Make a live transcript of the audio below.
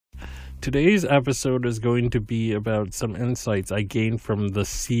Today's episode is going to be about some insights I gained from the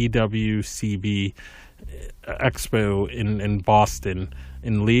CWCB Expo in Boston,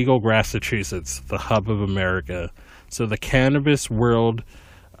 in Legal, Massachusetts, the hub of America. So the Cannabis World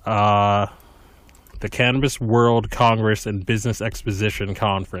Congress and Business Exposition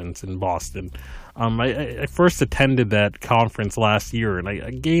Conference in Boston. I first attended that conference last year, and I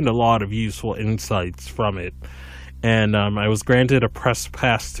gained a lot of useful insights from it. And I was granted a press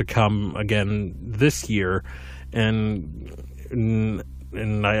pass to come again this year, and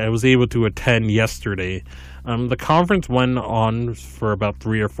I was able to attend yesterday. The conference went on for about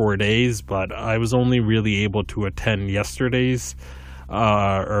 3 or 4 days, but I was only really able to attend yesterday's,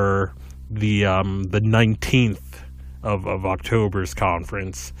 or the 19th of October's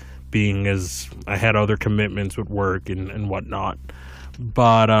conference, being as I had other commitments with work and whatnot.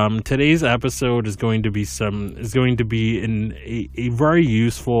 But today's episode is going to be a very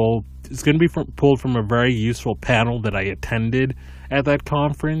useful. It's going to be pulled from a very useful panel that I attended at that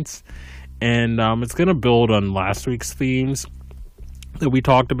conference, and it's going to build on last week's themes that we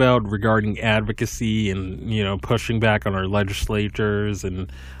talked about regarding advocacy and, pushing back on our legislators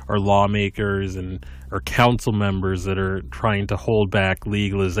and our lawmakers and our council members that are trying to hold back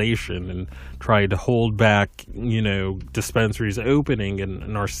legalization and try to hold back, dispensaries opening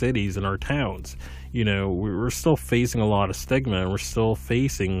in our cities and our towns. We're still facing a lot of stigma, and we're still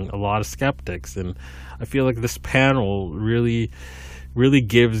facing a lot of skeptics, and I feel like this panel really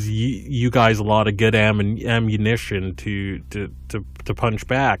gives you guys a lot of good ammunition to punch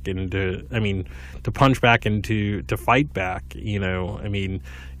back and to punch back and to fight back.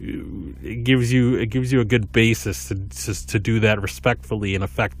 It gives you a good basis to do that respectfully and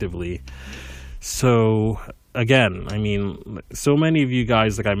effectively. So again, so many of you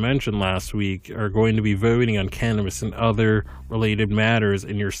guys, like I mentioned last week, are going to be voting on cannabis and other related matters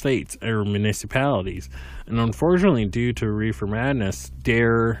in your states or municipalities. And unfortunately, due to reefer madness,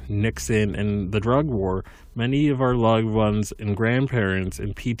 DARE, Nixon, and the drug war, many of our loved ones and grandparents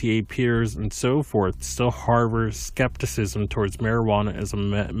and PTA peers and so forth still harbor skepticism towards marijuana as a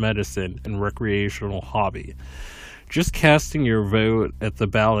medicine and recreational hobby. Just casting your vote at the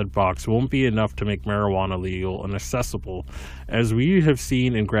ballot box won't be enough to make marijuana legal and accessible. As we have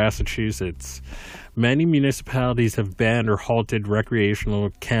seen in Massachusetts, many municipalities have banned or halted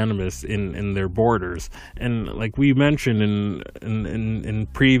recreational cannabis in their borders. And like we mentioned in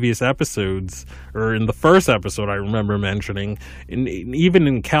previous episodes, or in the first episode I remember mentioning, even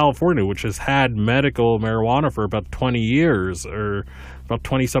in California, which has had medical marijuana for about 20 years, or about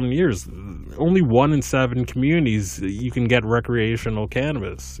 20-something years, only 1 in 7 communities you can get recreational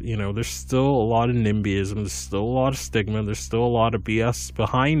cannabis. There's still a lot of NIMBYism, there's still a lot of stigma, there's still a lot of BS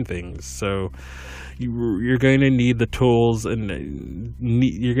behind things. So you're going to need the tools, and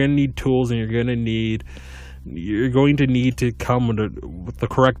you're going to need tools, and you're going to need to come with the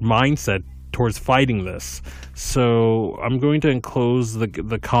correct mindset towards fighting this. So I'm going to enclose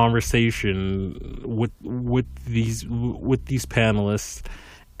the conversation with these panelists,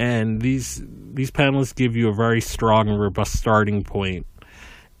 and these panelists give you a very strong and robust starting point.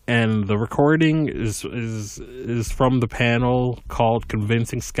 And the recording is from the panel called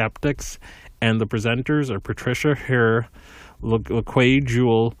Convincing Skeptics, and the presenters are Patricia Hare, LaQuay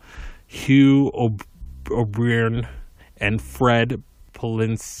Jewell, Hugh O'Brien, and Fred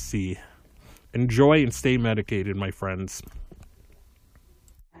Polinsky. Enjoy and stay medicated, my friends.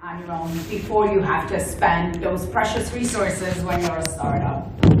 On your own before you have to spend those precious resources when you're a startup.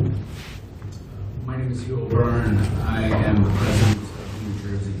 My name is Hugh O'Brien. I am the president of the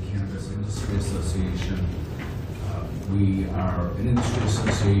New Jersey Cannabis Industry Association. We are an industry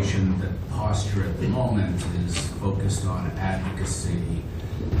association that posture at the moment is focused on advocacy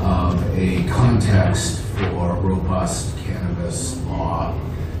of a context for robust cannabis law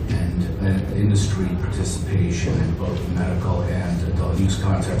and industry participation in both the medical and adult use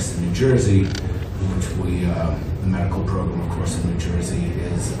context in New Jersey, which the medical program, of course, in New Jersey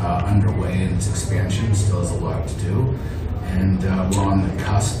is underway in its expansion, still has a lot to do, and we're on the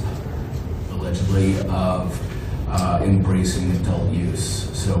cusp, allegedly, of embracing adult use.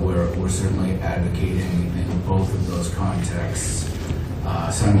 So we're certainly advocating in both of those contexts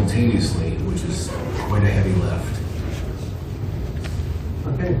simultaneously, which is quite a heavy lift.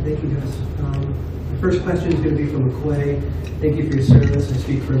 Okay, thank you guys. The first question is going to be from LaQuay. Thank you for your service. I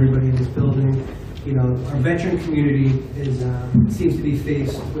speak for everybody in this building. Our veteran community seems to be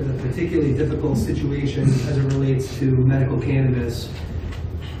faced with a particularly difficult situation as it relates to medical cannabis,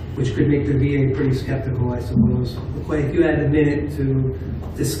 which could make the VA pretty skeptical, I suppose. LaQuay, if you had a minute to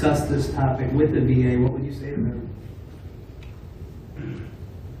discuss this topic with the VA, what would you say to them?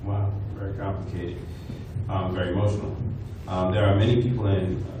 Wow. complicated, very emotional. There are many people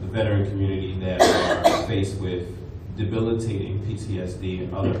in the veteran community that are faced with debilitating PTSD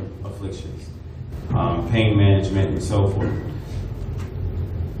and other afflictions, pain management and so forth.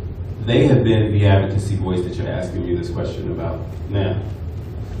 They have been the advocacy voice that you're asking me this question about now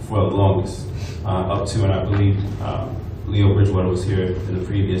for the longest, up to, and I believe Leo Bridgewater was here in the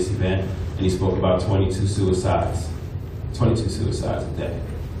previous event, and he spoke about 22 suicides a day.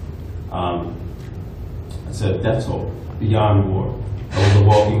 That's a death toll beyond war. Those are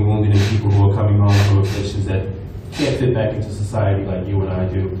walking wounded and people who are coming home from afflictions that can't fit back into society like you and I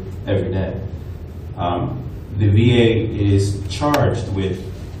do every day. The VA is charged with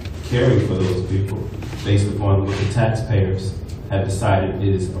caring for those people based upon what the taxpayers have decided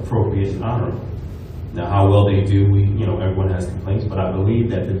is appropriate and honorable. Now, how well they do, everyone has complaints, but I believe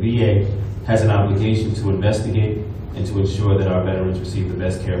that the VA has an obligation to investigate and to ensure that our veterans receive the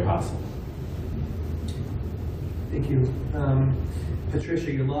best care possible. Thank you.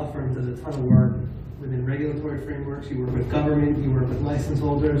 Patricia, your law firm does a ton of work within regulatory frameworks. You work with government, you work with license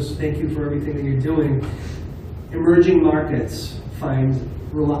holders. Thank you for everything that you're doing. Emerging markets find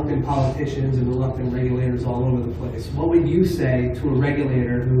reluctant politicians and reluctant regulators all over the place. What would you say to a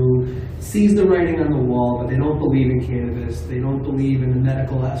regulator who sees the writing on the wall, but they don't believe in cannabis, they don't believe in the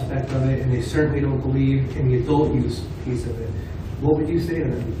medical aspect of it, and they certainly don't believe in the adult use piece of it? What would you say to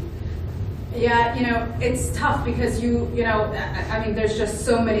them? Yeah, it's tough because I mean, there's just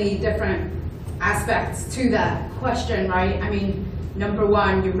so many different aspects to that question, right? I mean, number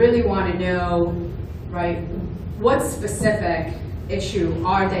one, you really want to know, right, what specific issue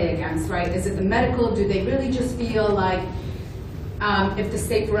are they against, right? Is it the medical? Do they really just feel like if the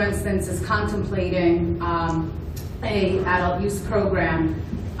state, for instance, is contemplating a adult use program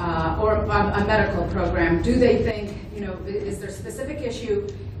or a medical program, do they think, is there a specific issue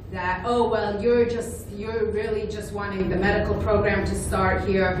that, oh, well, you're really just wanting the medical program to start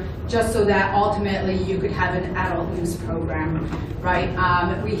here just so that ultimately you could have an adult use program, right?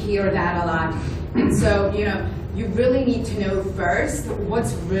 We hear that a lot. And so, you really need to know first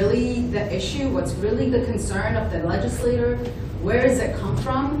what's really the issue, what's really the concern of the legislator, where does it come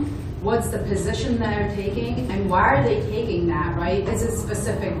from, what's the position they're taking, and why are they taking that, right? Is it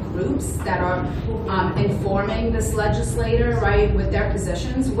specific groups that are informing this legislator, right, with their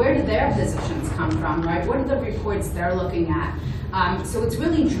positions? Where do their positions come from, right? What are the reports they're looking at? So it's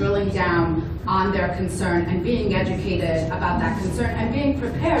really drilling down on their concern and being educated about that concern and being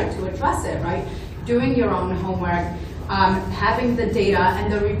prepared to address it, right? Doing your own homework, having the data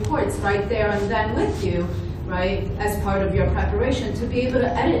and the reports right there and then with you, right, as part of your preparation to be able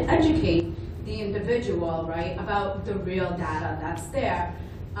to educate the individual, right, about the real data that's there.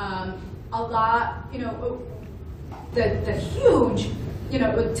 A lot, the huge,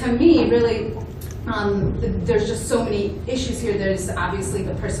 to me, really, there's just so many issues here. There's obviously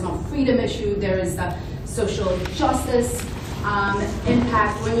the personal freedom issue. There is the social justice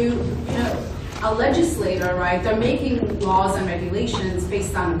impact. When a legislator, right, they're making laws and regulations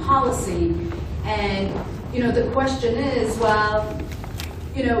based on policy, and the question is, well,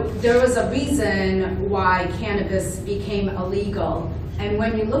 there was a reason why cannabis became illegal, and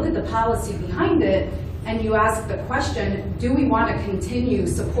when you look at the policy behind it and you ask the question, do we want to continue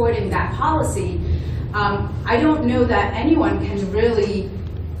supporting that policy? I don't know that anyone can really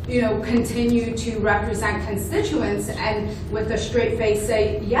continue to represent constituents and with a straight face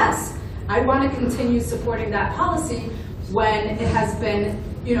say, yes, I want to continue supporting that policy when it has been,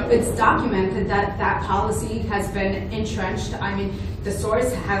 it's documented that that policy has been entrenched. I mean, the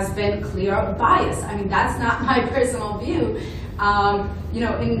source has been clear bias. I mean, that's not my personal view.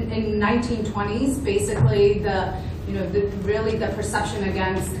 In 1920s, basically really the perception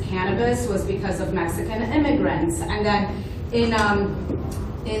against cannabis was because of Mexican immigrants. And then in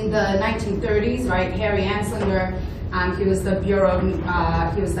the 1930s, right, Harry Anslinger, he was the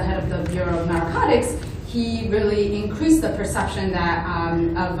head of the Bureau of Narcotics. He really increased the perception that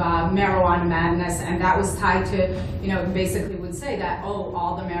of marijuana madness, and that was tied to, basically would say that, oh,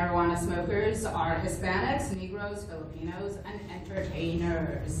 all the marijuana smokers are Hispanics, Negroes, Filipinos, and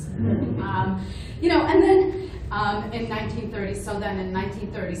entertainers. And then in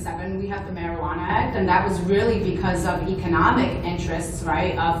 1937, we have the Marijuana Act, and that was really because of economic interests,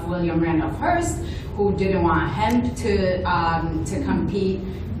 right, of William Randolph Hearst, who didn't want hemp to compete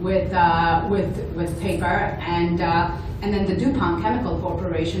with paper, and then the DuPont Chemical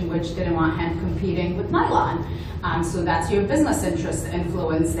Corporation, which didn't want hemp competing with nylon. So that's your business interest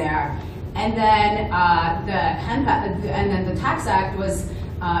influence there. And then the Tax Act was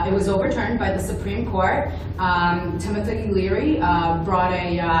It was overturned by the Supreme Court. Timothy Leary brought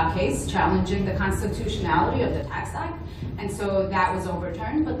a case challenging the constitutionality of the Tax Act, and so that was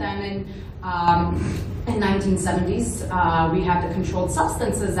overturned. But then in 1970s, we have the Controlled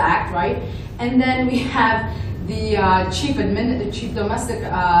Substances Act, right? And then we have the chief domestic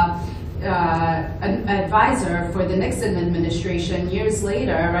advisor for the Nixon administration years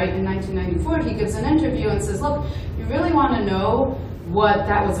later, right, in 1994, he gives an interview and says, look, you really want to know what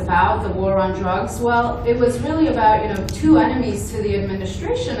that was about, the war on drugs? Well, it was really about, two enemies to the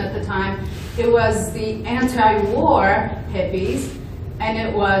administration at the time. It was the anti-war hippies, and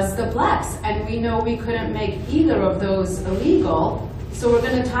it was the blacks. And we know we couldn't make either of those illegal, so we're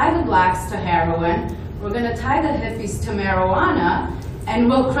going to tie the blacks to heroin, we're going to tie the hippies to marijuana, and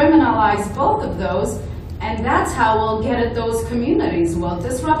we'll criminalize both of those, and that's how we'll get at those communities. We'll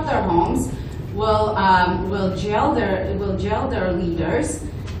disrupt their homes, we'll jail their leaders,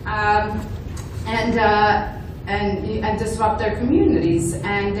 and disrupt their communities.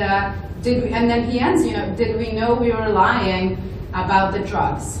 And then he ends, did we know we were lying about the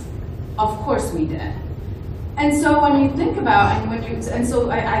drugs? Of course we did. And so when you think about,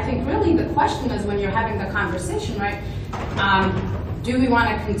 I think really the question is, when you're having the conversation, right? Do we want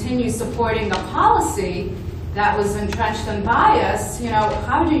to continue supporting a policy that was entrenched in bias?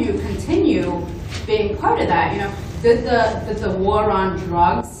 How do you continue being part of that? Did the war on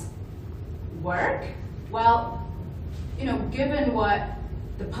drugs work? Well, given what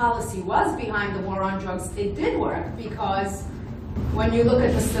the policy was behind the war on drugs, it did work, because when you look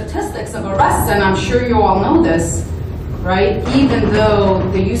at the statistics of arrests, and I'm sure you all know this, right? Even though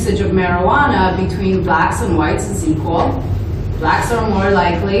the usage of marijuana between blacks and whites is equal, blacks are more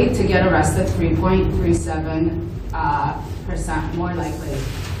likely to get arrested, 3.37% more likely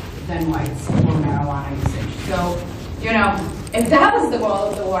than whites for marijuana usage. So, if that was the goal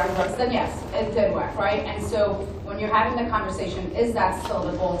of the war on drugs, then yes, it did work, right? And so when you're having the conversation, is that still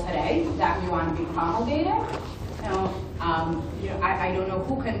the goal today, that we want to be promulgated? I don't know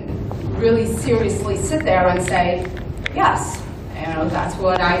who can really seriously sit there and say, yes, that's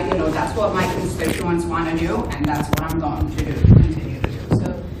what that's what my constituents want to do, and that's what I'm going to continue to do.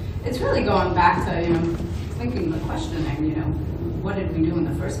 So it's really going back to, thinking the question, and, what did we do in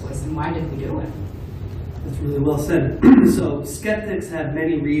the first place, and why did we do it? That's really well said. So skeptics have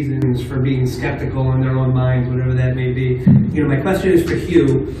many reasons for being skeptical in their own minds, whatever that may be. My question is for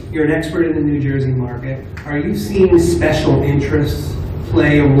Hugh. You're an expert in the New Jersey market. Are you seeing special interests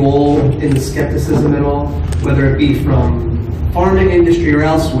play a role in the skepticism at all, whether it be from farming industry or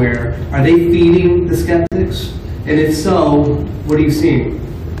elsewhere? Are they feeding the skeptics? And if so, what are you seeing?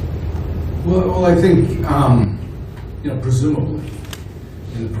 Well, I think, presumably,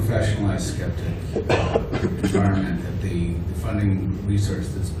 in the professionalized skeptic environment, that the funding research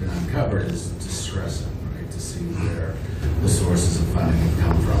that's been uncovered is distressing, right, to see where the sources of funding have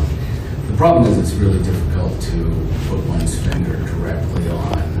come from. The problem is it's really difficult to put one's finger directly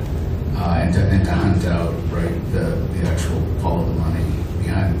on and to hunt out, right, the actual follow the money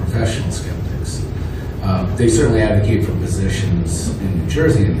behind the professional skeptics. They certainly advocate for positions in New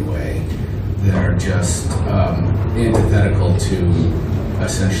Jersey anyway that are just antithetical to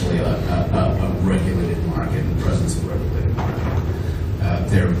essentially a regulated market, and the presence of a regulated market.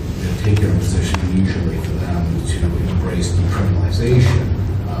 They're taking a position usually for them to embrace decriminalization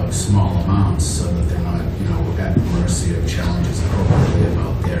of small amounts so that they're not, at mercy of challenges appropriately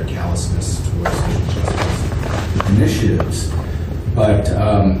about their callousness towards social justice initiatives, but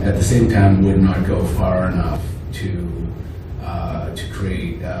at the same time would not go far enough to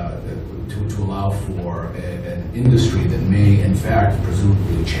create, to allow for an industry that may, in fact,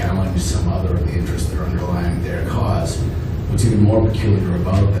 presumably challenge some other of the interests that are underlying their cause. What's even more peculiar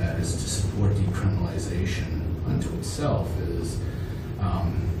about that is to support decriminalization unto itself is,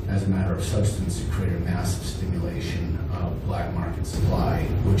 as a matter of substance, to create a massive stimulation of black market supply,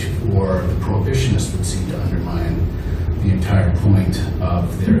 which for the prohibitionists would seem to undermine the entire point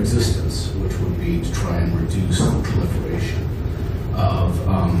of their existence, which would be to try and reduce the proliferation of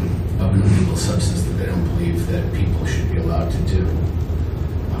an illegal substance that they don't believe that people should be allowed to do.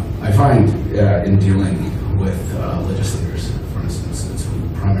 I find in dealing with legislators, for instance, who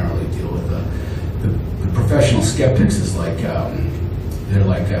primarily deal with the professional skeptics, is like they're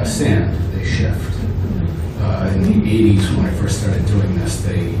like sand; they shift. In the 80s, when I first started doing this,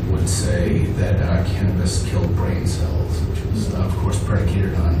 they would say that cannabis killed brain cells, which was, of course,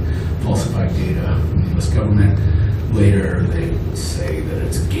 predicated on falsified data from the U.S. government. Later, they would say that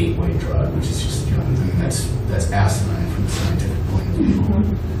it's a gateway drug, which is just, that's asinine from the scientific point of view.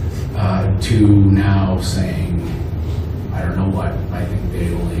 To now saying I don't know what. I think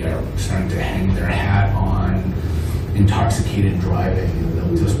they only are starting to hang their hat on intoxicated driving.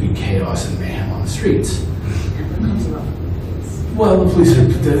 There'll just be chaos and mayhem on the streets. Well,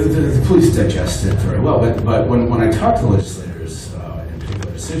 the police digest it very well, but when I talk to legislators and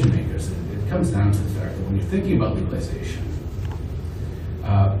particular decision makers, it comes down to the fact that when you're thinking about legalization,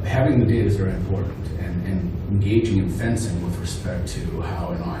 having the data is very important, and engaging in fencing with respect to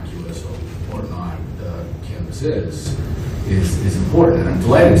how innocuous or not the cannabis is important. And I'm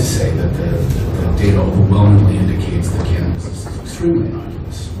delighted to say that the data overwhelmingly indicates that cannabis is extremely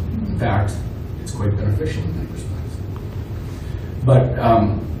innocuous. In fact, it's quite beneficial in many respects.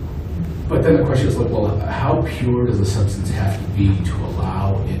 But then the question is, well, how pure does a substance have to be to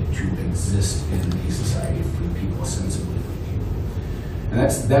allow it to exist in the society for people ostensibly free people? And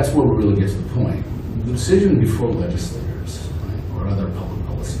that's where we really get to the point. The decision before legislators, right, or other public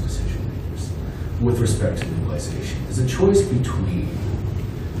policy decision makers with respect to legalization is a choice between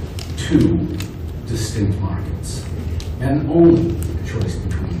two distinct markets, and only a choice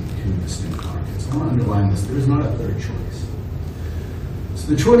between two distinct markets. I want to underline this: there is not a third choice. So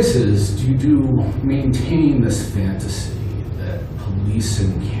the choice is, do you maintain this fantasy that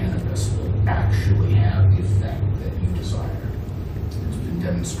policing cannabis will actually have the effect that you desire? It's been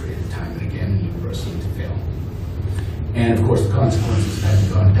demonstrated time and again and universally to fail. And of course the consequences, as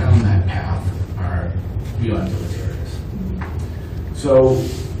you've gone down that path, are beyond deleterious. So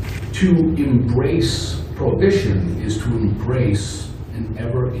to embrace prohibition is to embrace an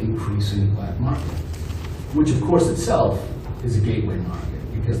ever-increasing black market, which of course itself is a gateway market,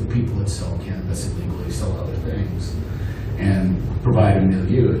 because the people that sell cannabis illegally sell other things and provide a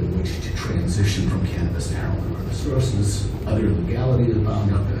milieu in which to transition from cannabis to heroin or other sources. Other illegality is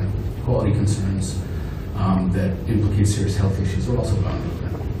bound up in it. Quality concerns that implicate serious health issues are also bound up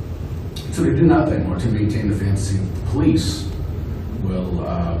in it. So to do nothing or to maintain the fantasy that the police will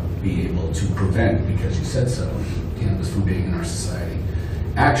be able to prevent, because you said so, cannabis from being in our society,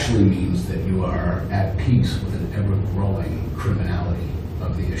 actually means that you are at peace with an ever-growing criminality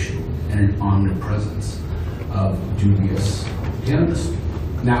of the issue and an omnipresence of dubious cannabis.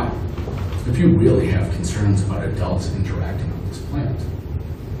 Now, if you really have concerns about adults interacting with this plant,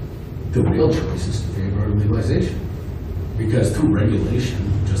 the real choice is to favor legalization. Because through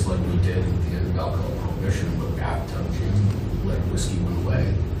regulation, just like we did with the end of alcohol prohibition, where bathtub and let whiskey went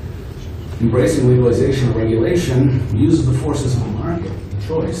away, embracing legalization and regulation uses the forces of the market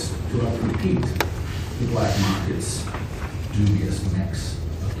choice to outcompete the black market's dubious mix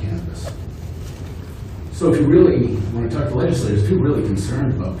of cannabis. So if you really, when I talk to legislators, if you're really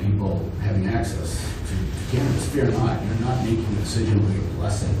concerned about people having access to cannabis, fear not. You're not making a decision where you're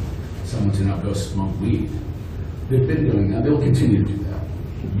blessing someone to not go smoke weed. They've been doing that. They'll continue to do that.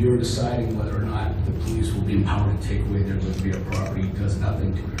 You're deciding whether or not the police will be empowered to take away their liberty or property. Does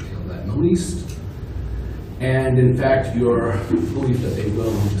nothing to curtail that in the least. And in fact, your belief that they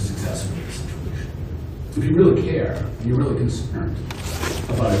will just exacerbate the situation. If you really care, and you're really concerned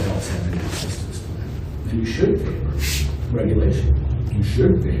about adults having access to this plant, then you should favor regulation. You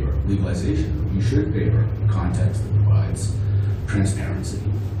should favor legalization. You should favor context that provides transparency,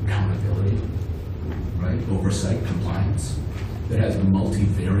 accountability, right? Oversight, compliance, that has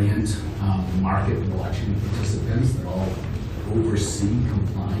multivariant market watching participants that all oversee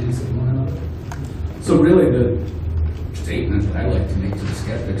compliance with one another. So really the statement that I like to make to the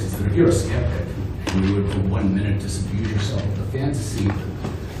skeptics is that if you're a skeptic and you would for 1 minute disabuse yourself of the fantasy,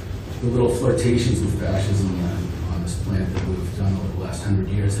 the little flirtations with fascism on this planet that we've done over the last 100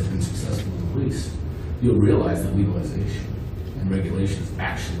 years have been successful at least, you'll realize that legalization and regulation is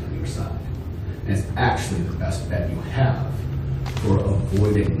actually on your side. And it's actually the best bet you have for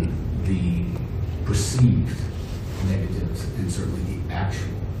avoiding the perceived negatives and certainly the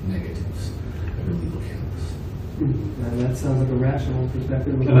actual negatives of illegal cannabis. That sounds like a rational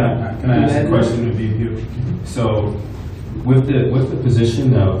perspective. Can I ask a question of you? So, with the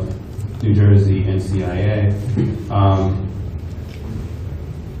position of New Jersey NCIA,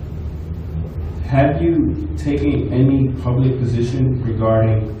 have you taken any public position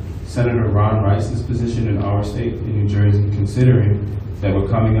regarding Senator Ron Rice's position in our state, in New Jersey, considering that we're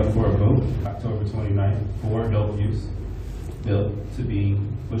coming up for a vote October 29th for adult use bill to be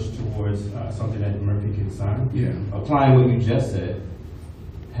pushed towards something that Murphy can sign? Yeah. Applying what you just said,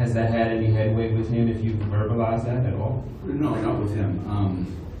 has that had any headway with him, if you verbalize that at all? No, not with him.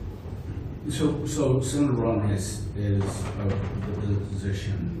 So Senator Ron Rice is of the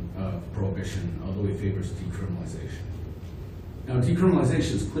position of prohibition, although he favors decriminalization. Now,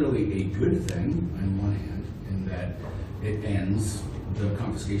 decriminalization is clearly a good thing on one hand, in that it ends the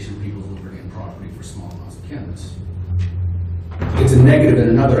confiscation of people's liberty and property for small amounts of cannabis. it's a negative in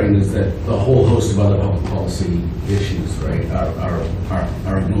another end is that the whole host of other public policy issues, right,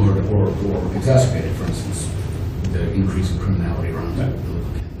 are ignored or exacerbated. For instance, the increase in criminality around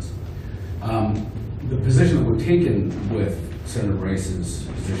illegal cannabis. The position that we've taken with Senator Rice's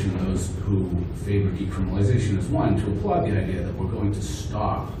position, those who favor decriminalization, is one, to applaud the idea that we're going to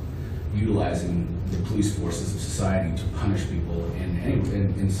stop utilizing the police forces of society to punish people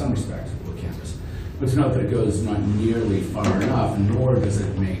in some respects with cannabis. But to note that it goes not nearly far enough, nor does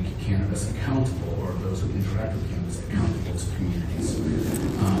it make cannabis accountable, or those who interact with cannabis accountable to communities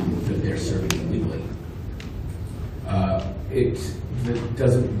that they're serving illegally. It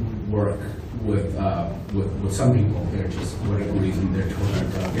doesn't work with some people. They're just, for whatever reason, they're totally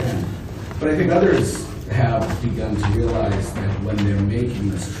dug in. But I think others have begun to realize that when they're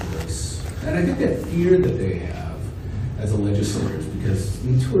making this choice, and I think that fear that they have as a legislators, because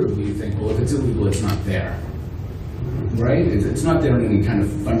intuitively you think, well, if it's illegal, it's not there, right? It's not there in any kind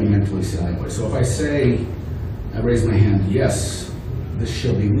of fundamentally salient way. So if I say, I raise my hand, yes, this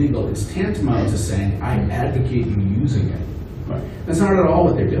shall be legal, it's tantamount to saying, I advocate you using it. Right. That's not at all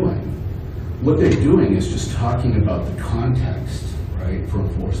what they're doing. What they're doing is just talking about the context, right, for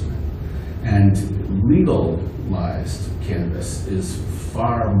enforcement. And legalized cannabis is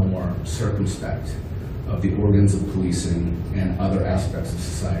far more circumspect of the organs of policing and other aspects of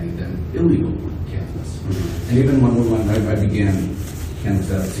society than illegal cannabis. Mm-hmm. And even when I began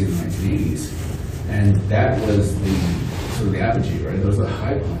cannabis advocacy in the 1980s, and that was the sort of the apogee, right? There was a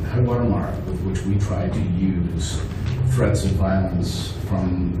high watermark with which we tried to use threats of violence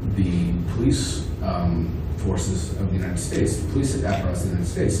from the police forces of the United States, the police apparatus of the United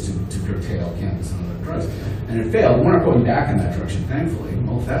States, to curtail cannabis and other drugs. And it failed. We're not going back in that direction, thankfully.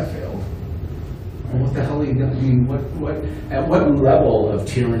 Well, if that failed, well, what the hell are you going to, I mean, at what level of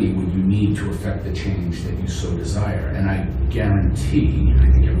tyranny would you need to affect the change that you so desire? And I guarantee,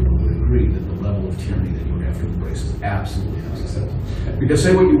 I think everyone would agree, that the level of tyranny that you would have to embrace is absolutely unacceptable. Because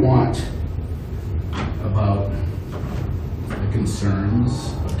say what you want about the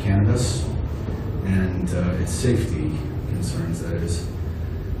concerns of cannabis and its safety concerns, that is,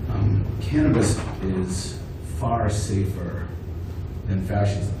 cannabis is far safer than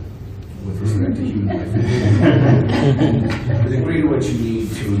fascism with respect to human life. The degree to which you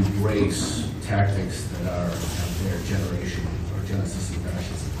need to embrace tactics that are of their generation or genesis of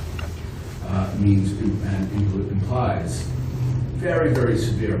fascism means and implies very, very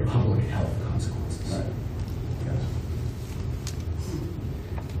severe public health consequences. Right.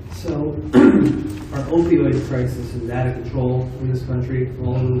 So, our opioid crisis is out of control in this country,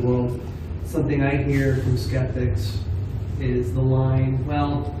 all over the world. Something I hear from skeptics is the line,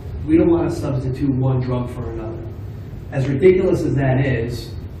 well, we don't want to substitute one drug for another. As ridiculous as that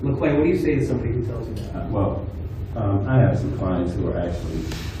is, LaQuay, what do you say to somebody who tells you that? Well, I have some clients who are actually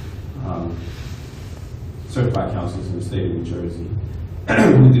certified counselors in the state of New Jersey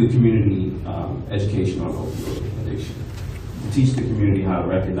who do community education on opioid addiction. Teach the community how to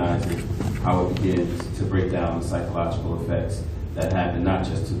recognize it, how it begins to break down the psychological effects that happen not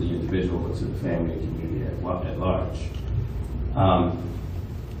just to the individual, but to the family and community at large.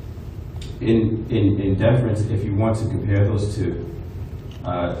 In deference, if you want to compare those two,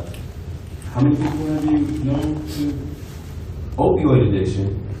 how many people have you known to opioid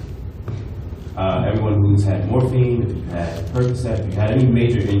addiction? Everyone who's had morphine, if you've had Percocet, if you've had any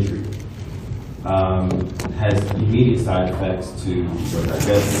major injury, has immediate side effects to your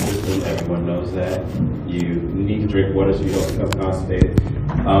digestive system. Everyone knows that. You need to drink water so you don't become constipated.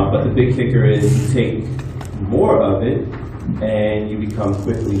 But the big kicker is you take more of it and you become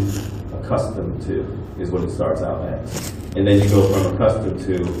quickly accustomed to, is what it starts out as. And then you go from accustomed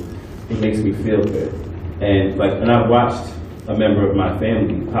to, it makes me feel good. And I've watched a member of my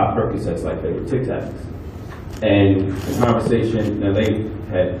family pop Percocets like they were Tic Tacs. And the conversation, now they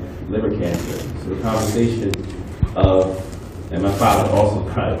had liver cancer, so the conversation of, and my father also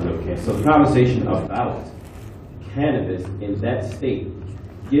died of liver cancer, so the conversation about cannabis in that state,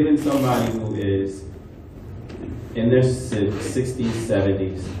 given somebody who is in their 60s,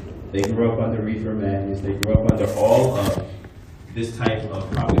 70s, they grew up under reefer madness, they grew up under all of this type of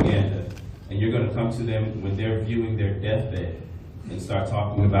propaganda, and you're going to come to them when they're viewing their deathbed and start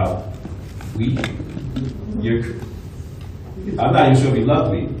talking about weed. I'm not even sure if he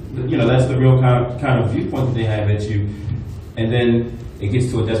loved me. You know, that's the real kind of viewpoint that they have at you. And then it gets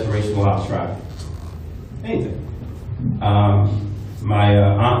to a desperation, well, I'll try anything. My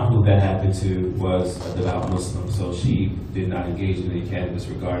aunt who that happened to was a devout Muslim, so she did not engage in any cannabis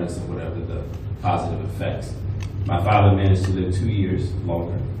regardless of whatever the positive effects. My father managed to live 2 years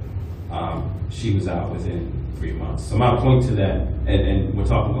longer. She was out within 3 months. So my point to that, and we're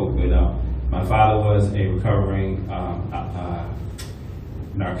talking opioid now, my father was a recovering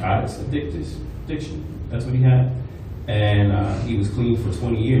narcotics addiction. That's what he had. And he was clean for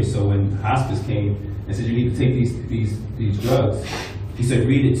 20 years. So when hospice came and said, you need to take these drugs, he said,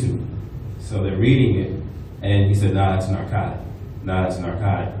 read it to me. So they're reading it, and he said, nah, that's narcotic. Nah, that's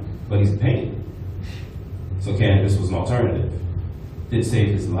narcotic. But he's in pain. So cannabis was an alternative. Didn't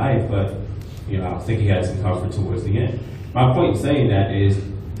save his life, but I think he had some comfort towards the end. My point in saying that is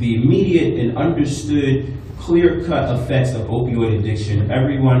the immediate and understood clear-cut effects of opioid addiction,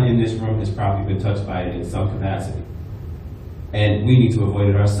 everyone in this room has probably been touched by it in some capacity. And we need to avoid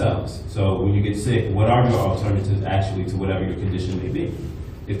it ourselves. So when you get sick, what are your alternatives actually to whatever your condition may be?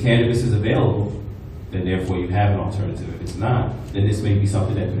 If cannabis is available, then therefore you have an alternative. If it's not, then this may be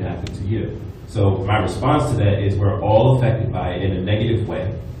something that could happen to you. So my response to that is we're all affected by it in a negative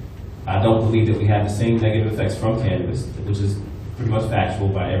way. I don't believe that we have the same negative effects from cannabis, which is pretty much factual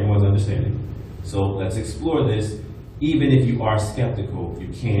by everyone's understanding. So let's explore this. Even if you are skeptical, you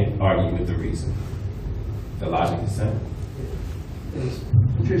can't argue with the reason. The logic is simple.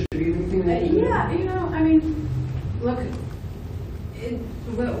 Patricia, do you have anything that Yeah, look,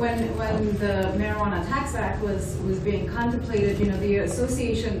 when the Marijuana Tax Act was being contemplated, the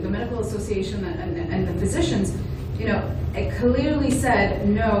association, the medical association and the physicians, it clearly said,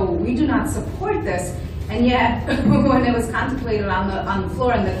 no, we do not support this. And yet, when it was contemplated on the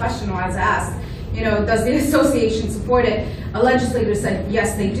floor and the question was asked, does the association support it? A legislator said,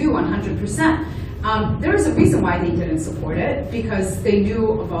 yes, they do, 100%. There is a reason why they didn't support it, because they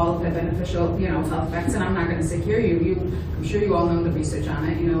knew of all the beneficial, health effects. And I'm not going to sit here. I'm sure you all know the research on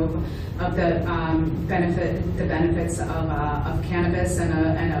it. Of the benefits of cannabis and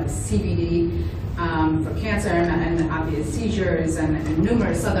of CBD for cancer and obvious seizures and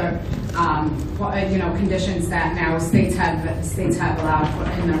numerous other conditions that now states have allowed for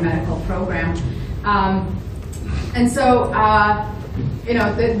in their medical program. And so.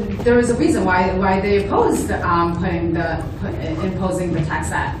 There was a reason why they opposed imposing the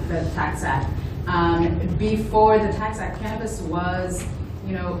tax act. Before the tax act, cannabis was,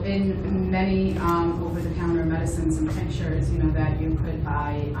 in many over-the-counter medicines and tinctures, that you could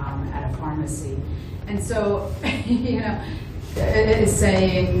buy at a pharmacy. And so, it is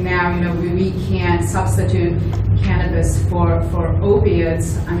saying now, we can't substitute cannabis for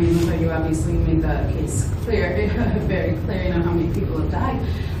opiates. I mean, you obviously made the case clear, very clear, how many people have died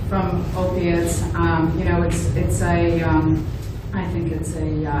from opiates. I think it's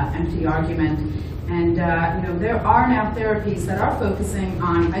a empty argument. And, there are now therapies that are focusing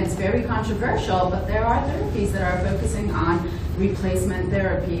on, it's very controversial, but there are therapies that are focusing on replacement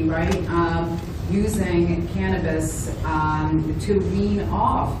therapy, right? Using cannabis to wean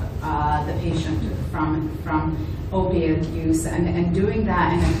off the patient from opiate use, and doing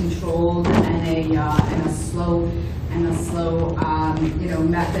that in a controlled and a slow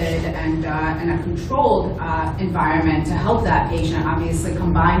method and a controlled environment to help that patient, obviously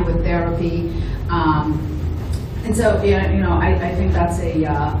combined with therapy. And so, I think that's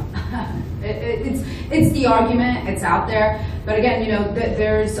it's the argument, it's out there. But again,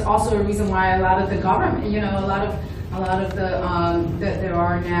 there's also a reason why a lot of the government, a lot of the there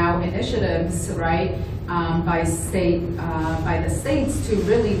are now initiatives, right, by the states to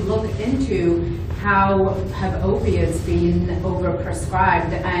really look into how have opiates been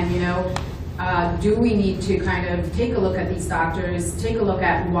overprescribed, and do we need to kind of take a look at these doctors, take a look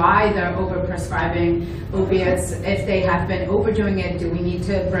at why they're overprescribing opiates? If they have been overdoing it, do we need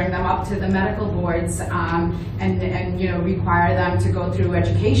to bring them up to the medical boards and require them to go through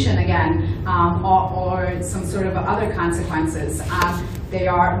education again, or some sort of other consequences?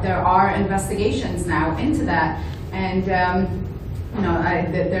 There are investigations now into that, and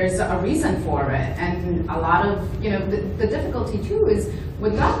there's a reason for it. And a lot of the difficulty too is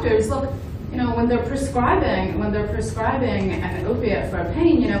with doctors. Look. When they're prescribing an opiate for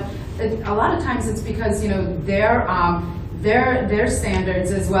pain, a lot of times it's because their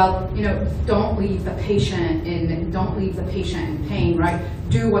standards as well. Don't leave the patient in pain, right?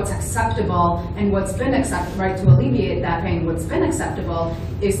 Do what's acceptable, and what's been accepted, right, to alleviate that pain. What's been acceptable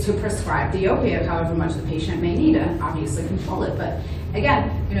is to prescribe the opiate, however much the patient may need, and obviously control it. But again,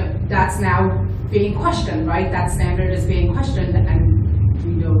 that's now being questioned, right? That standard is being questioned, and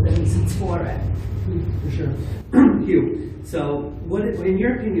we know the reasons for it. For sure. Hugh, so in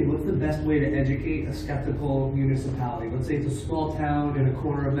your opinion, what's the best way to educate a skeptical municipality? Let's say it's a small town in a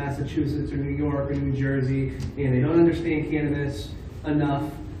corner of Massachusetts or New York or New Jersey, and they don't understand cannabis enough,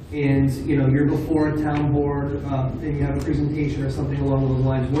 and you're before a town board and you have a presentation or something along those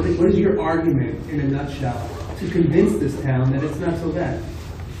lines. What is your argument in a nutshell to convince this town that it's not so bad?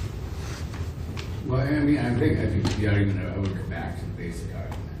 Well, I mean, I think the argument, I would go back to the basic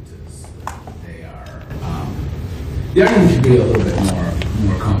argument, is that they are, the argument should be a little bit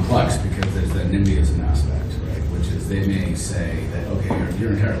more complex, because there's that NIMBYism aspect, right? Which is, they may say that, okay,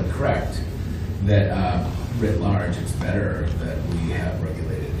 you're entirely correct, that writ large, it's better that we have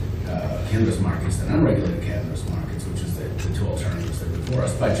regulated cannabis markets than unregulated cannabis markets, which is the two alternatives that are before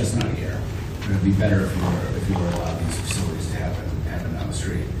us, but just not here. It would be better if you were allowed these facilities to happen down the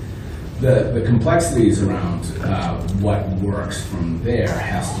street. The complexities around what works from there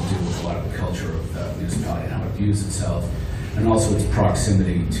has to do with a lot of the culture of the municipality and how it views itself, and also its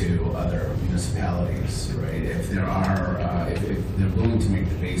proximity to other municipalities, right? If there are, if they're willing to make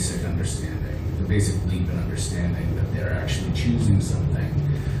the basic understanding, the basic leap in understanding that they're actually choosing something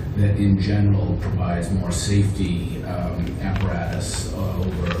that in general provides more safety apparatus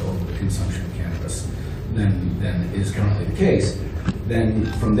over the consumption of cannabis than is currently the case, then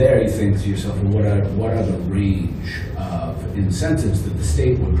from there you think to yourself, well, what are the range of incentives that the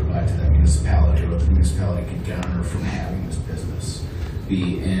state would provide to that municipality, or the municipality could garner from having this business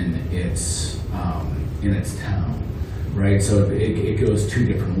be in its town, right? So it goes two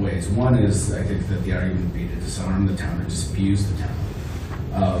different ways. One is, I think, that the argument would be to disarm the town or disabuse the town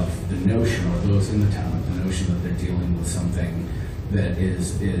of the notion, or those in the town, of the notion that they're dealing with something that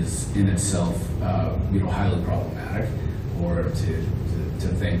is in itself highly problematic, or to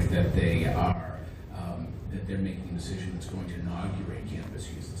think that they are that they're making a decision that's going to inaugurate cannabis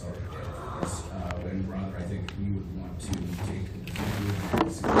use that's already there. And rather, I think you would want to take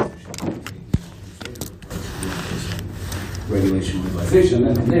regulation, legalization,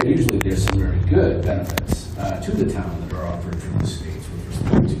 and then from there, usually there's some very good benefits to the town that are offered from the states with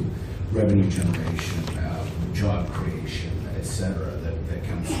respect to revenue generation, job creation, et cetera, that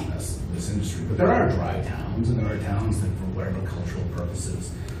comes from this industry. But there are dry towns, and there are towns that, for whatever cultural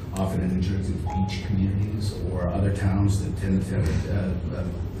purposes, often in New Jersey, beach communities, or other towns that tend to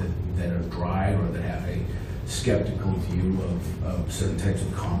that are dry, or that have a skeptical view of certain types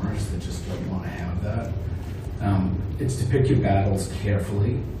of commerce, that just don't want to have that. It's to pick your battles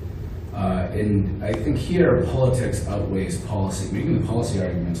carefully. And I think here politics outweighs policy. Making the policy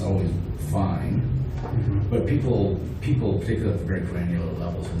argument's always fine, but people, particularly at the very granular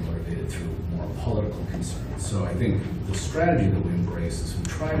levels, are motivated through more political concerns. So I think the strategy that we embrace is we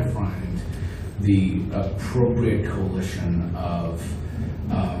try to find the appropriate coalition of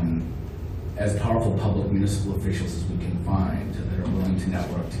as powerful public municipal officials as we can find that are willing to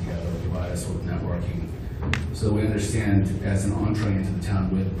network together, provide us with networking, so we understand as an entree into the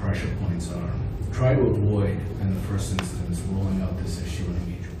town where the pressure points are. Try to avoid, in the first instance, rolling out this issue in a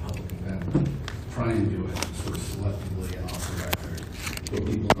major public event. Try and do it sort of selectively and off the record, where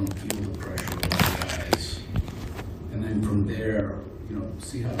people don't feel the pressure of the eyes. And then from there,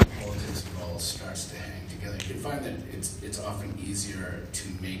 see how the politics of it all starts to hang together. You can find that it's often easier to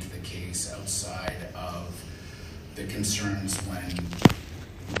make the case outside of the concerns when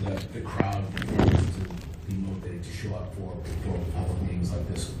the crowd be motivated to show up for public meetings like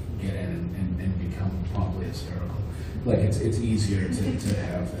this, get in and become promptly hysterical. Like it's easier to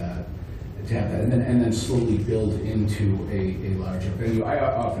have that, and then slowly build into a larger venue. I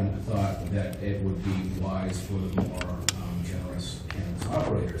often thought that it would be wise for the more generous cannabis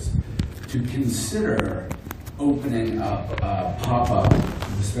operators to consider opening up pop-up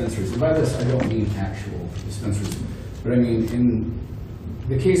dispensaries. And by this, I don't mean actual dispensaries, but I mean in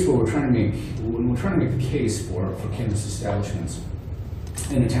the case where we're trying to make the case for cannabis establishments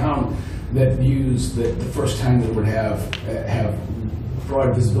in a town that views that the first time that it would have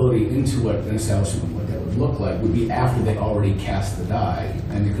broad visibility into what an establishment, what that would look like, would be after they already cast the die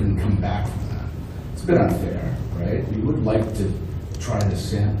and they couldn't come back from that. It's a bit unfair, right? We would like to try to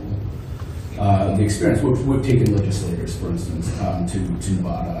sample the experience. We've taken legislators, for instance, to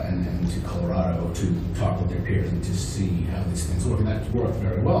Nevada and to Colorado to talk with their peers and to see how these things work, and that's worked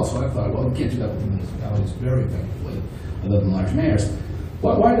very well. So I thought, well, we can't do that with municipalities very effectively, other than large mayors.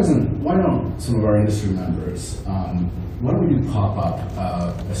 Why don't some of our industry members, why don't we do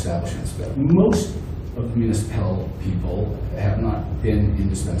pop-up establishments? Most of the municipal people have not been in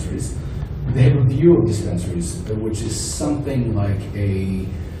dispensaries. They have a view of dispensaries, which is something like a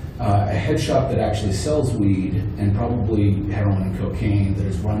head shop that actually sells weed and probably heroin and cocaine that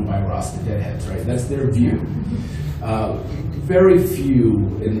is run by Rasta deadheads, right? That's their view. Very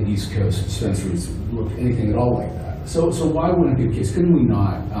few in the East Coast dispensaries look anything at all like that. So why wouldn't it be the case? Couldn't we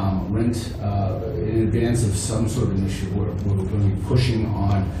not rent in advance of some sort of initiative where we're going to be pushing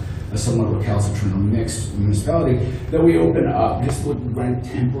on a somewhat recalcitrant or mixed municipality, that we open up, just would rent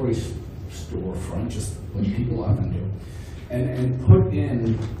temporary storefront, just like people often do, and put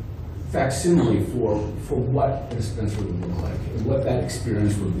in facsimile for what a dispensary would look like, and what that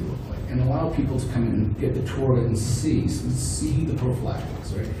experience would look like, and allow people to come in and get the tour and see the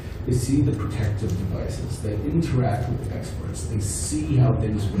prophylactics, right? They see the protective devices, they interact with the experts, they see how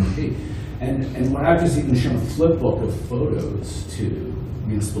things would be. And when I've just even shown a flip book of photos to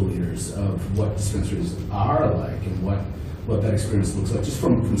municipal leaders of what dispensaries are like and what that experience looks like, just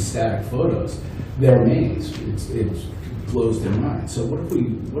from static photos, they're amazed. It blows their mind. So what if we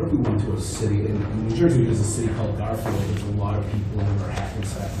went to a city, in New Jersey there's a city called Garfield, there's a lot of people in there,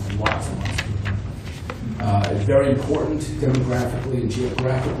 Hackensack, lots and lots of people. It's very important demographically and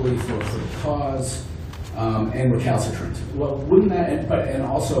geographically for the cause, and recalcitrant. Well, wouldn't that, and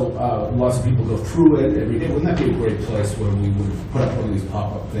also lots of people go through it every day, wouldn't that be a great place where we would put up one of these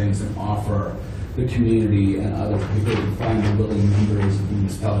pop-up things and offer the community and other people to find the willing members of the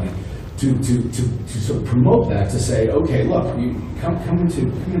municipality to sort of promote that, to say, okay, look, you come into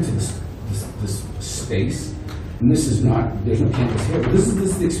this space, and this is not, there's no campus here, but this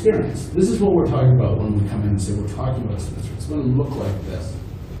is the experience. This is what we're talking about when we come in and say we're talking about dispensary. It's going to look like this.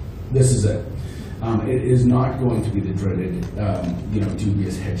 This is it. It is not going to be the dreaded,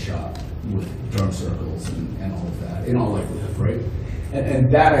 dubious head shop with drum circles and all of that, in all likelihood, right?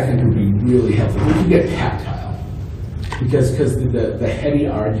 And that, I think, would be really helpful. We can get tactile, because the heady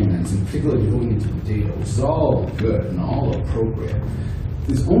arguments, and particularly going into the data, which is all good and all appropriate,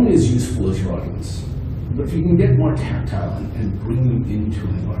 is only as useful as your audience. But if you can get more tactile and bring them into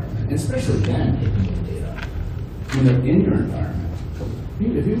an environment, and especially then taking the data, when they're in your environment,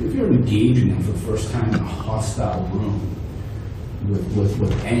 if you're engaging them for the first time in a hostile room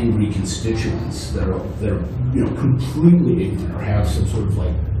with angry constituents that are completely ignorant or have some sort of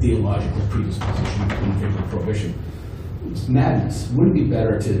like theological predisposition in favor of prohibition, it's madness. Wouldn't it be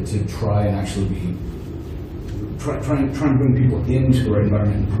better to try and actually try and bring people into the right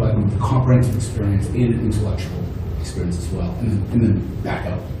environment and provide them with a comprehensive experience and an intellectual experience as well, and then back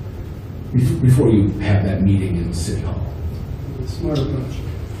up before you have that meeting in City Hall? Smart approach.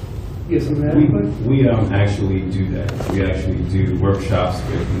 You have something to add? We actually do that. We actually do workshops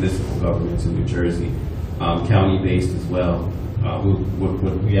with municipal governments in New Jersey, county-based as well.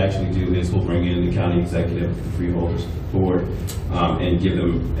 What we actually do is we'll bring in the county executive, the freeholders board, and give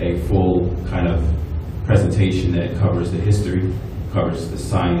them a full kind of presentation that covers the history, covers the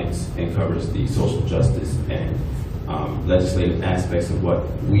science, and covers the social justice and legislative aspects of what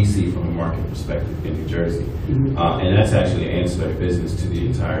we see from a market perspective in New Jersey. Mm-hmm. And that's actually an ancillary business to the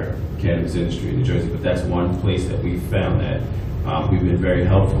entire cannabis industry in New Jersey, but that's one place that we've found that we've been very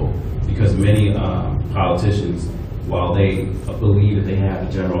helpful, because many politicians, while they believe that they have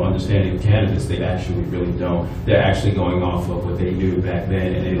a general understanding of cannabis, they actually really don't. They're actually going off of what they knew back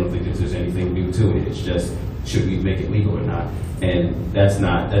then, and they don't think that there's anything new to it. It's just, should we make it legal or not? And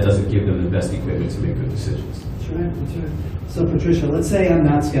that doesn't give them the best equipment to make good decisions. That's right. So Patricia, let's say I'm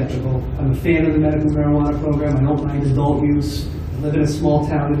not skeptical. I'm a fan of the medical marijuana program. I don't mind adult use. I live in a small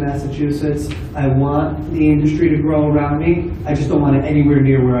town in Massachusetts. I want the industry to grow around me. I just don't want it anywhere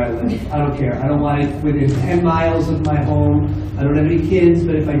near where I live. I don't care. I don't want it within 10 miles of my home. I don't have any kids,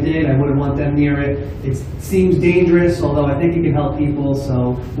 but if I did, I wouldn't want them near it. It seems dangerous, although I think it can help people.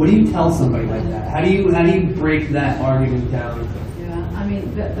 So what do you tell somebody like that? How do you break that argument down? I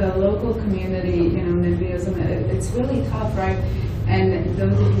mean, the local community, NIMBYism, it's really tough, right? And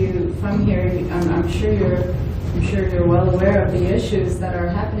those of you from here, I'm sure you're well aware of the issues that are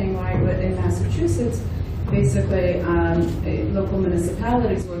happening right in Massachusetts. Basically, local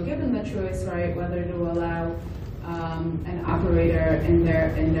municipalities were given the choice, right, whether to allow an operator in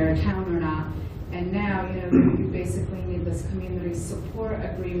their town or not. And now, you basically need this community support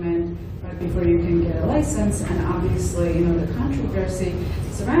agreement right before you can get a license. And obviously, the controversy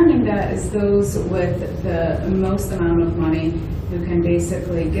surrounding that is those with the most amount of money who can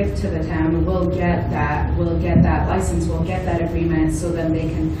basically give to the town will get that license, will get that agreement, so then they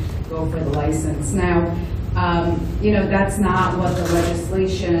can go for the license. Now, that's not what the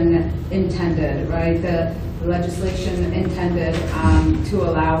legislation intended, right? The legislation intended to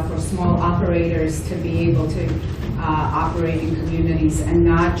allow for small operators to be able to operate in communities and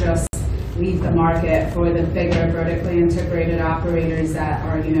not just leave the market for the bigger vertically integrated operators that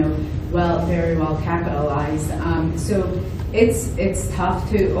are, very well capitalized. So it's tough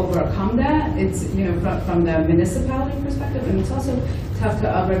to overcome that. It's, from the municipality perspective, and it's also tough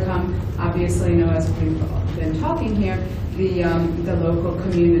to overcome, obviously, as we've been talking here, the local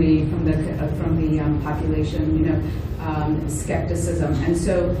community from the population, skepticism. And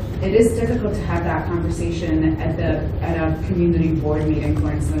so it is difficult to have that conversation at a community board meeting,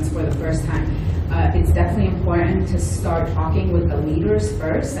 for instance, for the first time. It's definitely important to start talking with the leaders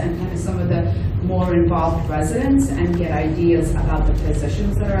first and kind of some of the more involved residents and get ideas about the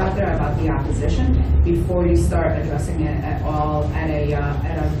positions that are out there, about the opposition, before you start addressing it at all at a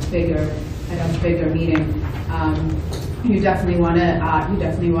bigger meeting. You definitely want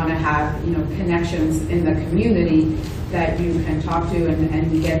to have connections in the community that you can talk to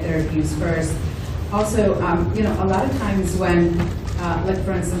and get their views first. Also, a lot of times when, like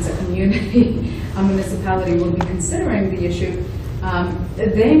for instance, a community, a municipality will be considering the issue,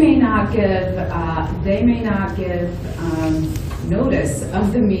 they may not give notice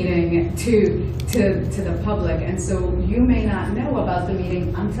of the meeting to the public, and so you may not know about the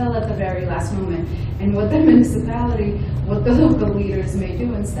meeting until at the very last moment. And what the municipality, what the local leaders may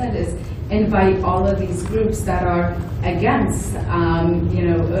do instead is invite all of these groups that are against,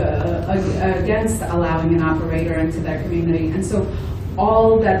 against allowing an operator into their community. And so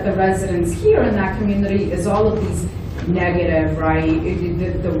all that the residents hear in that community is all of these negative, right?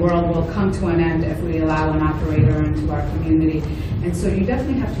 The world will come to an end if we allow an operator into our community. And so you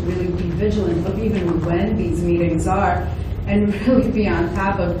definitely have to really be vigilant of even when these meetings are, and really be on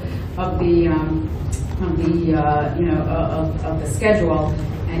top of the schedule,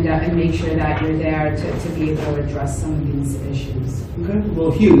 and make sure that you're there to be able to address some of these issues. Okay. Well,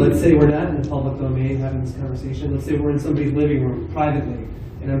 Hugh, let's say we're not in the public domain having this conversation. Let's say we're in somebody's living room privately,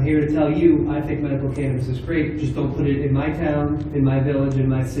 and I'm here to tell you I think medical cannabis is great. Just don't put it in my town, in my village, in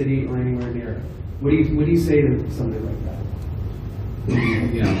my city, or anywhere near it. What do you say to somebody like that?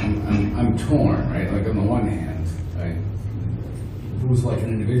 I'm torn, right? Like on the one hand, if it was like an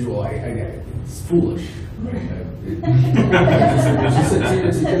individual, it's foolish, right? It's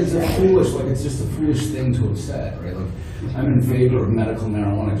a foolish, like it's just a foolish thing to have said, right? Like I'm in favor of medical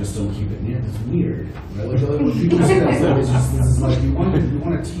marijuana, just don't keep it near. It's weird, right? Like when people say that, it's like you want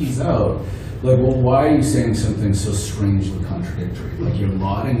to tease out, like, well, why are you saying something so strangely contradictory? Like you're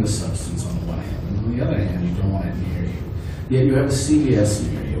lauding the substance on the one hand, and on the other hand, you don't want it near you. Yet you have a CVS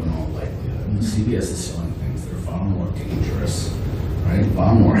near you in all likelihood, and the CVS is selling things that are far more dangerous, right?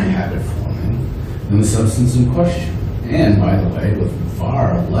 Far more habit forming than the substance in question. And by the way, with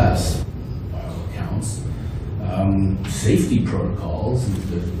far less, by all accounts, safety protocols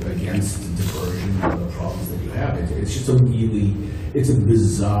against diversion or the problems that you have. It's just it's a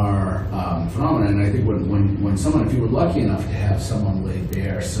bizarre phenomenon. And I think when someone, if you were lucky enough to have someone lay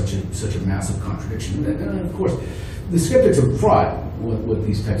bare such a massive contradiction, and of course, the skeptics are fraught with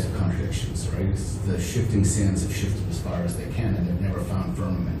these types of contradictions, right? It's the shifting sands have shifted as far as they can, and they've never found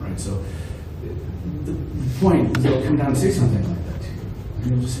firmament, right? So the point is they'll come down and say something like that to you, and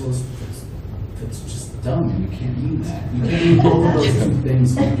you'll just, well, that's just dumb, and you can't mean that. You can't mean both of those two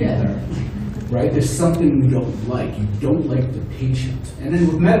things together, right? There's something you don't like. You don't like the patient. And then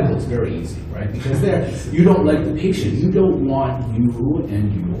with medical, it's very easy, right? Because there, you don't like the patient. You don't want you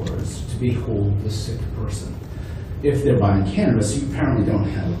and yours to behold the sick person. If they're buying cannabis, you apparently don't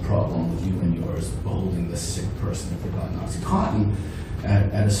have a problem with you and yours beholding the sick person if they're buying OxyContin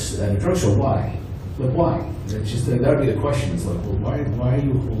at a drug show. Why? Like, why? It's just that would be the question. It's like, well, why are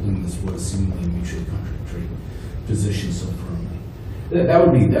you holding this what is seemingly mutually contradictory position so firmly? That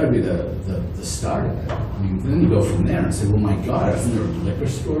would be the start of it. I mean, then you go from there and say, well, my God, isn't there a liquor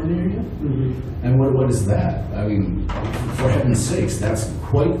store near you? Mm-hmm. And what is that? I mean, for heaven's sakes, that's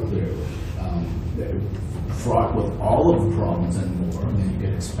quite clearly fraught with all of the problems and more than you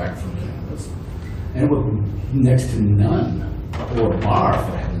could expect from cannabis, and with next to none, or bar,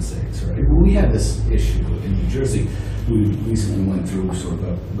 for heaven's sakes, right? We had this issue in New Jersey. We recently went through sort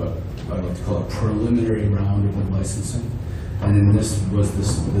of what I like to call a preliminary round of licensing, and then this was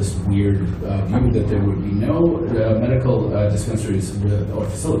this weird view that there would be no medical dispensaries or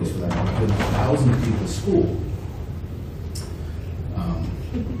facilities for that within 1,000 feet of school.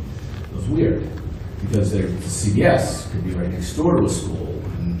 It was weird. Because the CVS could be right next door to a school,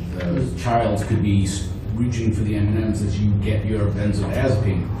 and the child could be reaching for the M&Ms as you get your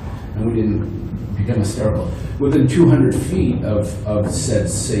benzodiazepine, and we didn't become hysterical. Within 200 feet of said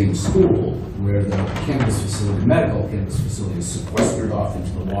same school, where the cannabis facility, medical cannabis facility, is sequestered off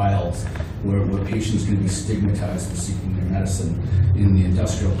into the wilds, where patients can be stigmatized for seeking their medicine in the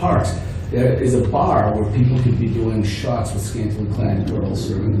industrial parks, is a bar where people could be doing shots with scantily clad girls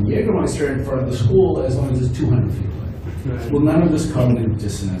serving Jägermeister in front of the school as long as it's 200 feet away. Right. Well, none of this cognitive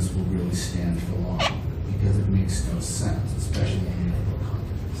dissonance will really stand for long because it makes no sense, especially in the medical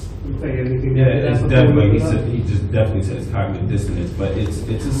context. Yeah, it's definitely, he just definitely said it's cognitive dissonance, but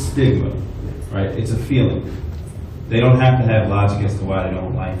it's a stigma, right? It's a feeling. They don't have to have logic as to why they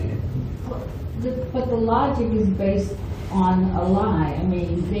don't like it. But the logic is based on a lie. I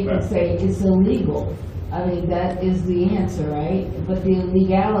mean, they Right. could say it's illegal. I mean, that is the answer, right? But the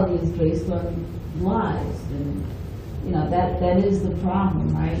illegality is based on lies, and, you know, that is the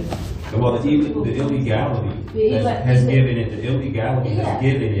problem, right? Well, the illegality has given it, the illegality Yeah. has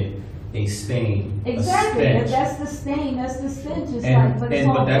given it a stain, Exactly, a stench. that's the stain, that's the stench, it's like, but it's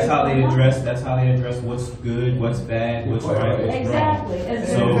all But that's based how on they lies. that's how they address what's good, what's bad, what's right, what's wrong. Exactly. And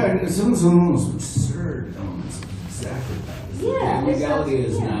So- In fact, some of the most absurd elements of exactly that. Is that Yeah, the legality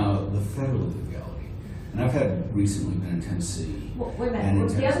it's- is yeah. now the federal legality. And I've had recently been in Tennessee. Well, wait a and in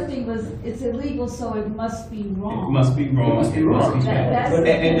minute, the other Tennessee- thing was, it's illegal, so it must be wrong. It must be wrong. It must be wrong. That's-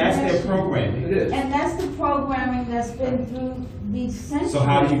 And that's their that's- programming. It is. And that's the programming that's been through these centuries. So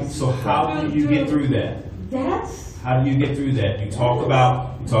how do you get through that? That's. How do you get through that? You talk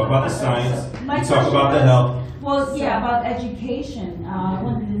about the science, My you talk question about the was- health. Well, yeah, about education. I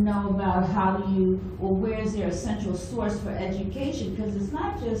wanted to know about how do you, or where's their essential source for education? Because it's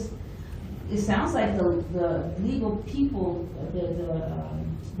not just, it sounds like the legal people,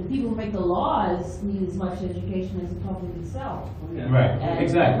 the people who make the laws need as much education as the public itself. Right, And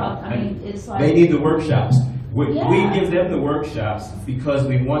exactly. I mean, it's like. They need the workshops. We Yeah. give them the workshops because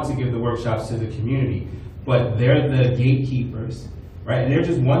we want to give the workshops to the community, but they're the gatekeepers, right? And they're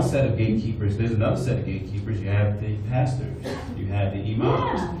just one set of gatekeepers. There's another set of gatekeepers. You have the pastors, you have the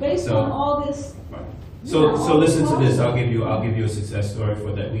imams. Yeah, based So- on all this. Right. Yeah, So listen to this. well- I'll give you a success story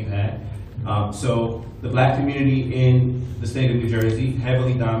for that we've had. So the black community in the state of New Jersey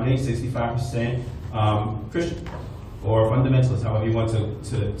heavily dominates, 65% Christian or fundamentalist, however you want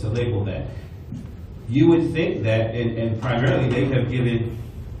to label that. You would think that, and primarily they have given,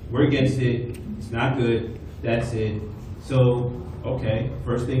 we're against it, it's not good, that's it. So, okay,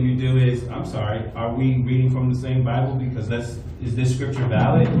 first thing you do is, I'm sorry, are we reading from the same Bible? Because is this scripture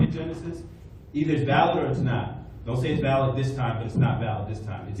valid in Genesis? Either it's valid or it's not. Don't say it's valid this time, but it's not valid this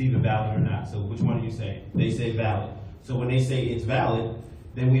time. It's either valid or not. So which one are you saying? They say valid. So when they say it's valid,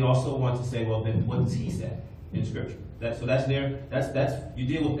 then we also want to say, well, then what does he say in scripture? That's you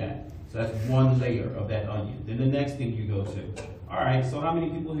deal with that. So that's one layer of that onion. Then the next thing you go to, all right, so how many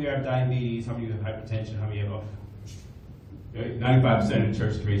people here have diabetes? How many have hypertension? How many have 95% of the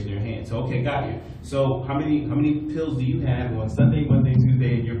church is raising their hand. So okay, got you. So how many pills do you have on Sunday, Monday,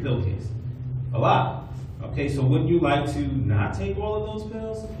 Tuesday in your pill case? A lot. Okay, so wouldn't you like to not take all of those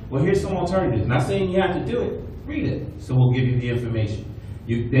pills? Well, here's some alternatives. Not saying you have to do it. Read it. So we'll give you the information.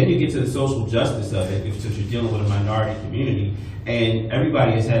 Then you get to the social justice of it, because you're dealing with a minority community, and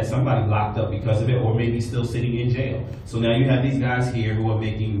everybody has had somebody locked up because of it, or maybe still sitting in jail. So now you have these guys here who are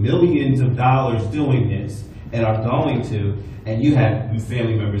making millions of dollars doing this, and are going to, and you have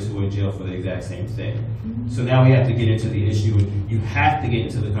family members who are in jail for the exact same thing. So now we have to get into the issue, and you have to get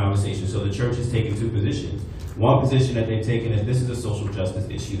into the conversation. So the church is taking two positions. One position that they've taken is this is a social justice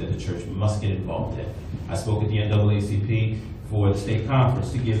issue that the church must get involved in. I spoke at the NAACP for the state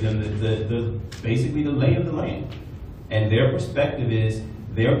conference to give them basically the lay of the land. And their perspective is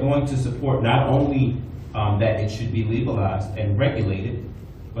they're going to support not only that it should be legalized and regulated,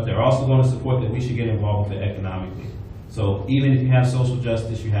 but they're also going to support that we should get involved with it economically. So even if you have social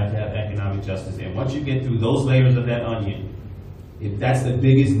justice, you have to have economic justice. And once you get through those layers of that onion, if that's the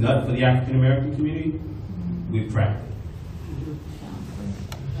biggest nut for the African American community, we've cracked it.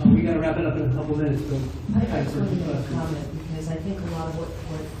 We gotta wrap it up in a couple minutes, but I just want to make a comment, because I think a lot of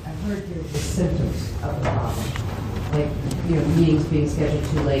what I've heard here is the symptoms of the problem. Like, you know, meetings being scheduled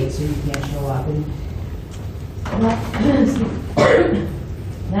too late so you can't show up. And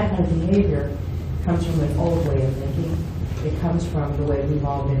that kind of behavior comes from an old way of thinking. It comes from the way we've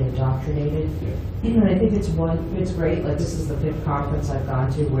all been indoctrinated. And I think it's great, like this is the 5th conference I've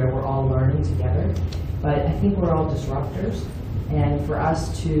gone to where we're all learning together. But I think we're all disruptors. And for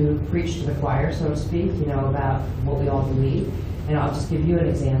us to preach to the choir, so to speak, you know, about what we all believe. And I'll just give you an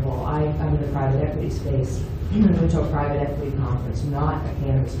example. I'm in the private equity space. I went to a private equity conference, not a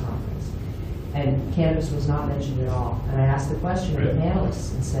cannabis conference. And cannabis was not mentioned at all. And I asked the question of the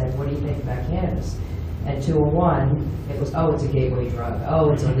panelists and said, what do you think about cannabis? And 201, it was, oh, it's a gateway drug.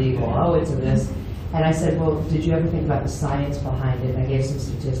 Oh, it's illegal. Oh, it's a this. And I said, well, did you ever think about the science behind it? And I gave some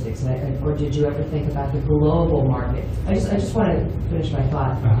statistics. Or did you ever think about the global market? I just want to finish my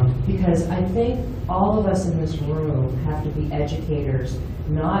thought. Because I think all of us in this room have to be educators,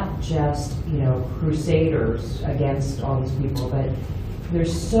 not just, you know, crusaders against all these people, but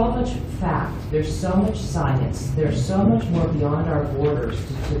there's so much fact, there's so much science, there's so much more beyond our borders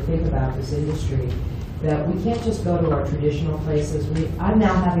to think about this industry, that we can't just go to our traditional places. I'm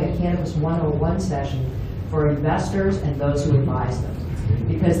now having a Cannabis 101 session for investors and those who advise them.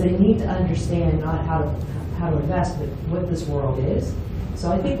 Because they need to understand not how to invest, but what this world is.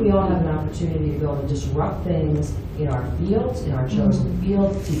 So I think we all have an opportunity to go and disrupt things in our fields, in our chosen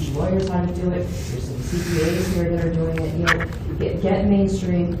field, teach lawyers how to do it. There's some CPAs here that are doing it. You know, get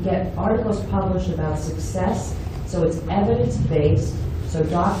mainstream, get articles published about success, so it's evidence-based, so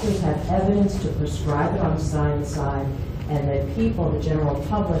doctors have evidence to prescribe it on the science side, and that people, the general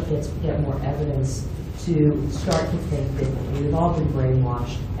public, get more evidence to start to think differently. We've all been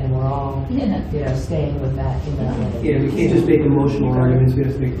brainwashed, and we're all, you know, staying with that in that way. Yeah, we can't just make emotional arguments, we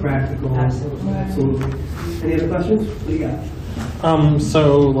have to make practical. Absolutely. Absolutely. Any other questions? What do you got?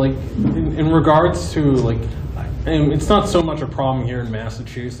 So, like, in regards to, like, and it's not so much a problem here in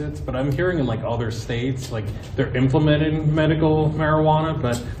Massachusetts, but I'm hearing in, like, other states, like, they're implementing medical marijuana,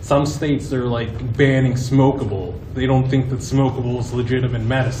 but some states they're, like, banning smokable. They don't think that smokable is legitimate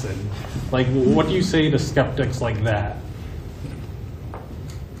medicine. Like, what do you say to skeptics like that?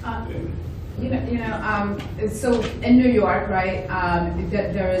 So in New York, right,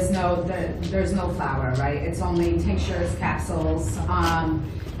 there's no flour, right? It's only tinctures, capsules,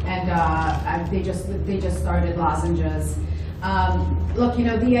 and they just started lozenges. Look, you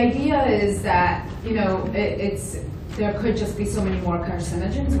know, the idea is that, you know, there could just be so many more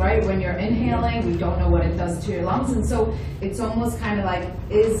carcinogens, right? When you're inhaling, we don't know what it does to your lungs, and so it's almost kind of like,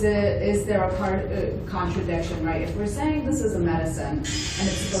 is there a contradiction, right? If we're saying this is a medicine and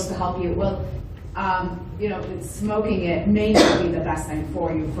it's supposed to help you, well, you know, smoking it may not be the best thing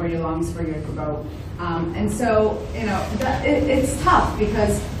for you, for your lungs, for your throat, and so, you know, it's tough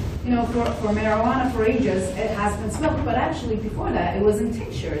because, you know, for marijuana for ages, it has been smoked, but actually before that, it was in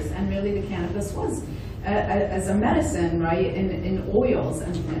tinctures, and really the cannabis was as a medicine, right, in oils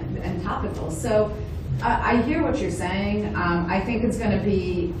and topicals. So I hear what you're saying. I think it's going to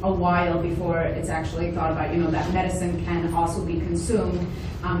be a while before it's actually thought about, you know, that medicine can also be consumed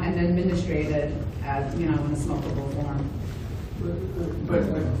and administered as, you know, in a smokable form. But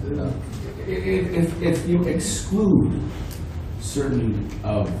if you exclude certain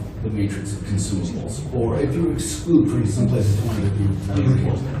of the matrix of consumables, or if you exclude, for some places don't want to do,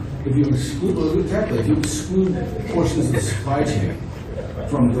 if you exclude, well, exactly, if you exclude portions of the supply chain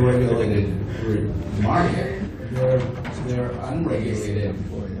from the regulated market, their unregulated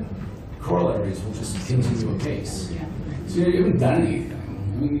corollaries will just continue apace. So you haven't done anything.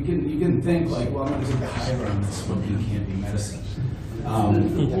 I mean, you can think like, well, I'm going to take the high ground that smoking can't be medicine.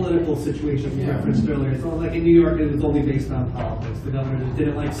 The political situation you referenced earlier, it's not like in New York it was only based on politics. The governor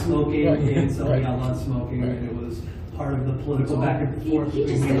didn't like smoking and so he outlawed smoking, and it was part of the political back and forth. He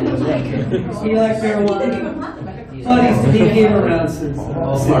just didn't like it. He liked marijuana. But he came around since.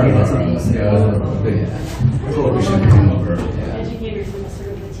 All part of the big prohibition came over. Educators and sort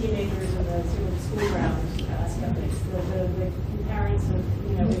of the teenagers and the sort of school ground skeptics, the parents of,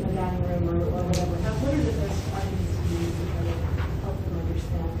 you know, in the dining room or whatever. What are the best arguments to use to try to help them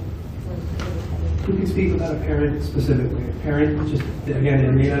understand? Who can speak about a parent specifically? A parent, just, again,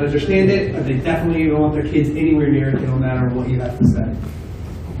 they may not understand it, but they definitely don't want their kids anywhere near it, no matter what you have to say.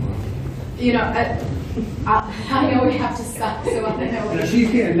 You know, I know we have to stop, so I know. You know, she's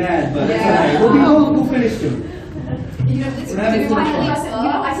getting mad, but Yeah. it's okay. We'll finish soon. You know, it's, We're having fun.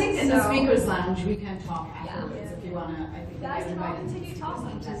 I think in the speakers lounge we can talk afterwards if you wanna. I think Guys can all everybody- continue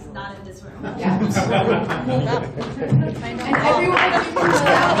talking, just not in this room. Yeah. And everyone,